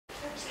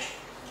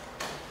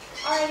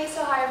Alrighty,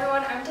 so hi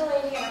everyone, I'm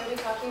Delaney and I'm going to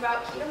be talking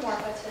about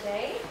Chaetomorpha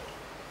today.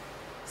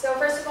 So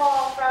first of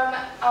all, from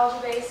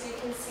algae base you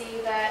can see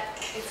that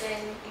it's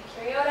in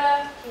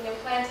Eukaryota, kingdom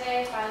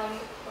Plantae, phylum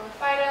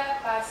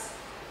Chlorophyta, class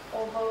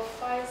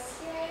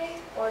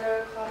Ovophyceae,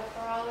 order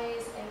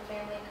Cladophorales, and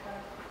family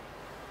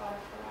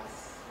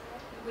Cladophorales.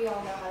 We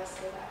all know how to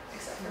say that,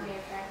 except for me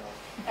apparently.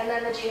 And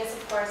then the genus,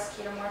 of course,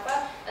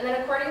 Chaetomorpha. And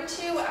then according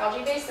to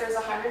algae base, there's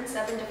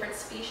 107 different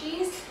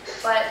species,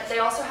 but they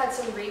also had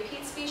some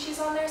repeat species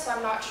on there, so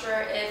I'm not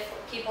sure if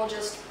people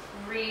just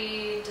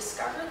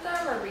rediscovered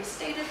them or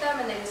restated them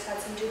and they just had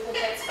some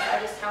duplicates, but I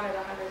just counted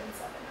 107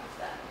 of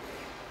them.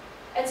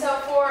 And so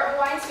for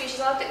Hawaiian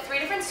species, I looked at 3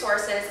 different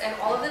sources, and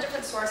all of the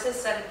different sources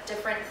said a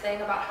different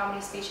thing about how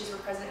many species were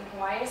present in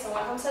Hawaii. So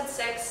one of them said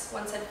 6,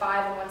 one said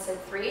 5, and one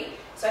said 3.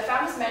 So I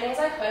found as many as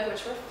I could,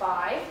 which were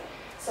 5.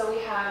 So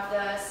we have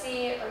the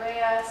C.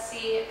 aurea,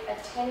 C.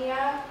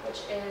 atenia,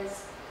 which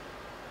is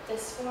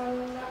this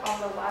one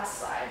on the last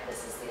slide.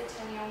 This is the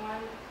atenia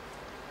one.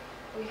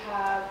 We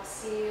have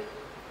C.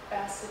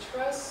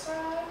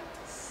 bacitrosa,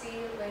 C.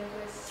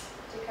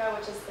 linguistica,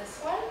 which is this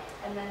one,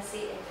 and then C.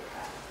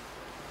 indica.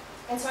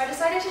 And so I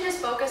decided to just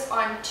focus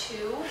on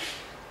 2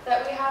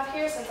 that we have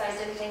here, since I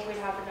didn't think we'd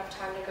have enough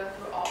time to go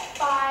through all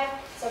 5.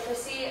 So for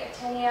C.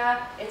 atenia,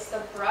 it's the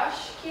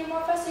brush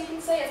Chaetomorpha, so you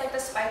can say it's like the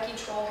spiky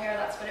troll hair.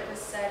 That's what it was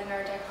said in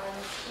our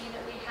dichotomy key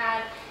that we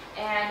had.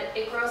 And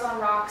it grows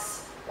on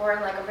rocks or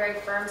in like a very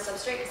firm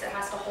substrate because it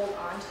has to hold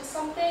on to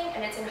something,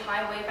 and it's in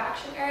high wave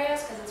action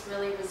areas because it's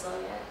really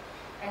resilient.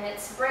 And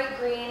it's bright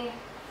green,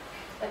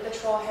 like the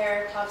troll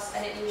hair tufts,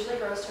 and it usually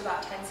grows to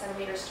about 10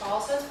 centimeters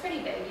tall, so it's pretty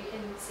big. You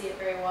can see it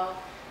very well.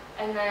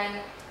 And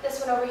then this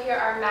one over here,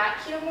 our matte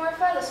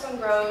Chaetomorpha, this one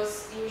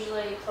grows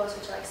usually closer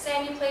to like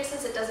sandy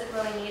places. It doesn't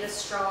really need a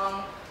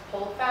strong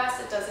holdfast.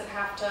 It doesn't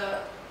have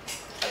to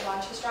hold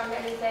on too strong to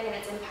anything, and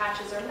it's in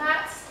patches or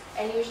mats,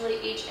 and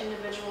usually each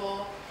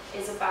individual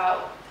is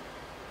about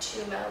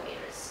 2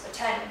 millimeters, or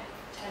 10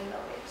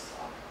 millimeters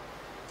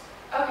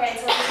long. Okay,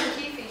 so these are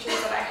the key features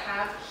that I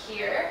have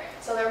here.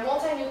 So they're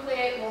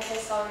multinucleate,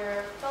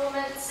 multicellular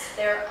filaments,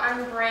 they're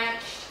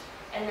unbranched,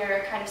 and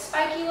they're kind of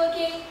spiky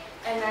looking.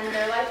 And then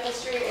their life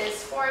history is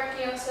sporic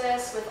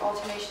meiosis with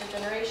alternation of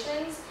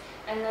generations.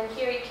 And then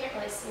here, you can't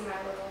really see my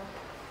little,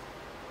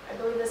 I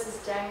believe this is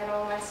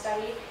Danganol in my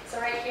study.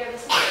 So right here,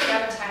 this is the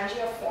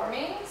dermatangia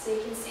forming. So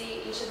you can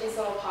see each of these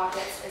little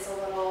pockets is a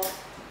little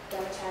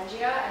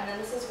dermatangia. And then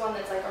this is one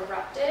that's like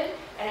erupted,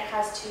 and it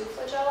has 2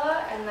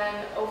 flagella. And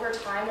then over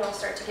time, it'll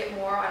start to get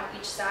more on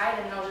each side,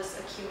 and it'll just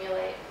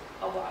accumulate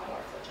a lot more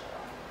flagella.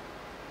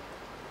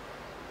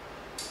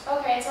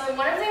 Okay, so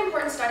one of the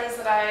important studies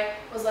that I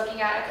was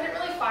looking at, I couldn't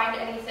really find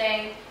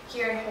anything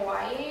here in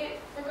Hawaii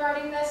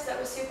regarding this that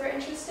was super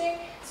interesting,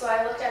 so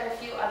I looked at a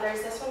few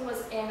others. This one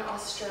was in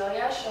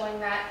Australia, showing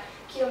that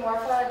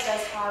Chaetomorpha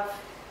does have,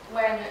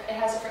 when it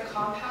has different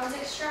compounds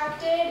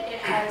extracted, it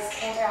has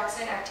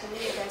antioxidant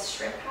activity against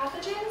shrimp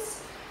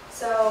pathogens.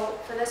 So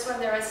for this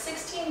one, there was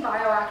 16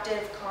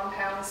 bioactive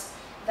compounds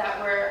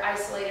that were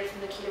isolated from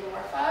the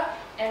Chaetomorpha,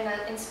 and then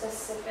in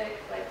specific,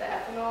 like the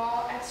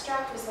ethanol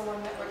extract was the one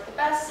that worked the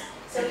best.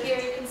 So here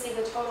you can see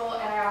the total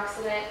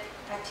antioxidant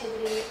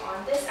activity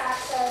on this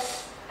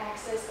axis,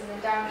 and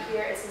then down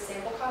here is the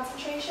sample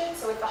concentration.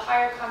 So with the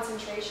higher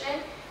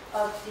concentration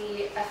of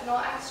the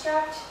ethanol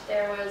extract,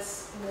 there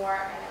was more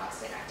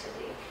antioxidant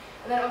activity.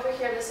 And then over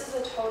here, this is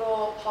the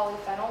total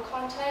polyphenol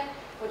content,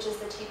 which is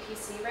the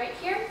TPC right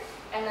here,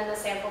 and then the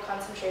sample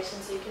concentration,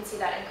 so you can see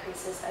that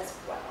increases as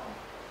well.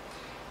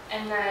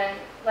 And then,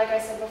 like I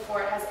said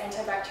before, it has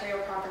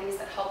antibacterial properties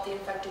that help the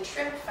infected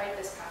shrimp fight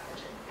this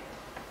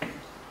pathogen.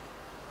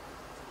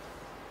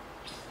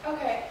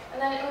 Okay,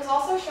 and then it was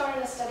also shown in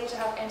a study to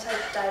have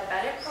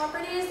anti-diabetic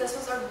properties. This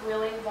was a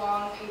really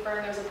long paper,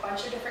 and there's a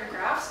bunch of different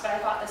graphs, but I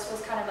thought this was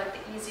kind of like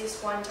the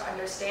easiest one to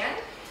understand.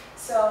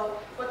 So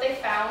what they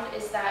found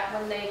is that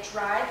when they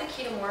dried the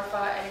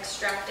Chaetomorpha and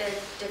extracted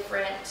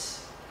different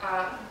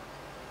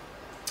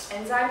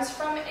enzymes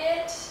from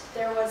it,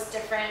 there was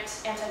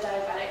different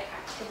anti-diabetic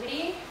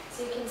activity.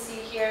 So you can see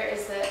here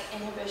is the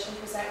inhibition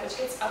percent, which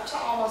gets up to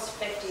almost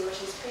 50,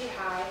 which is pretty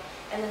high.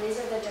 And then these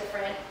are the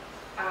different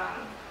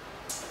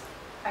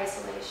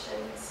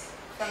isolations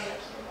from the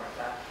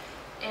Chaetomorpha.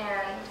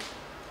 And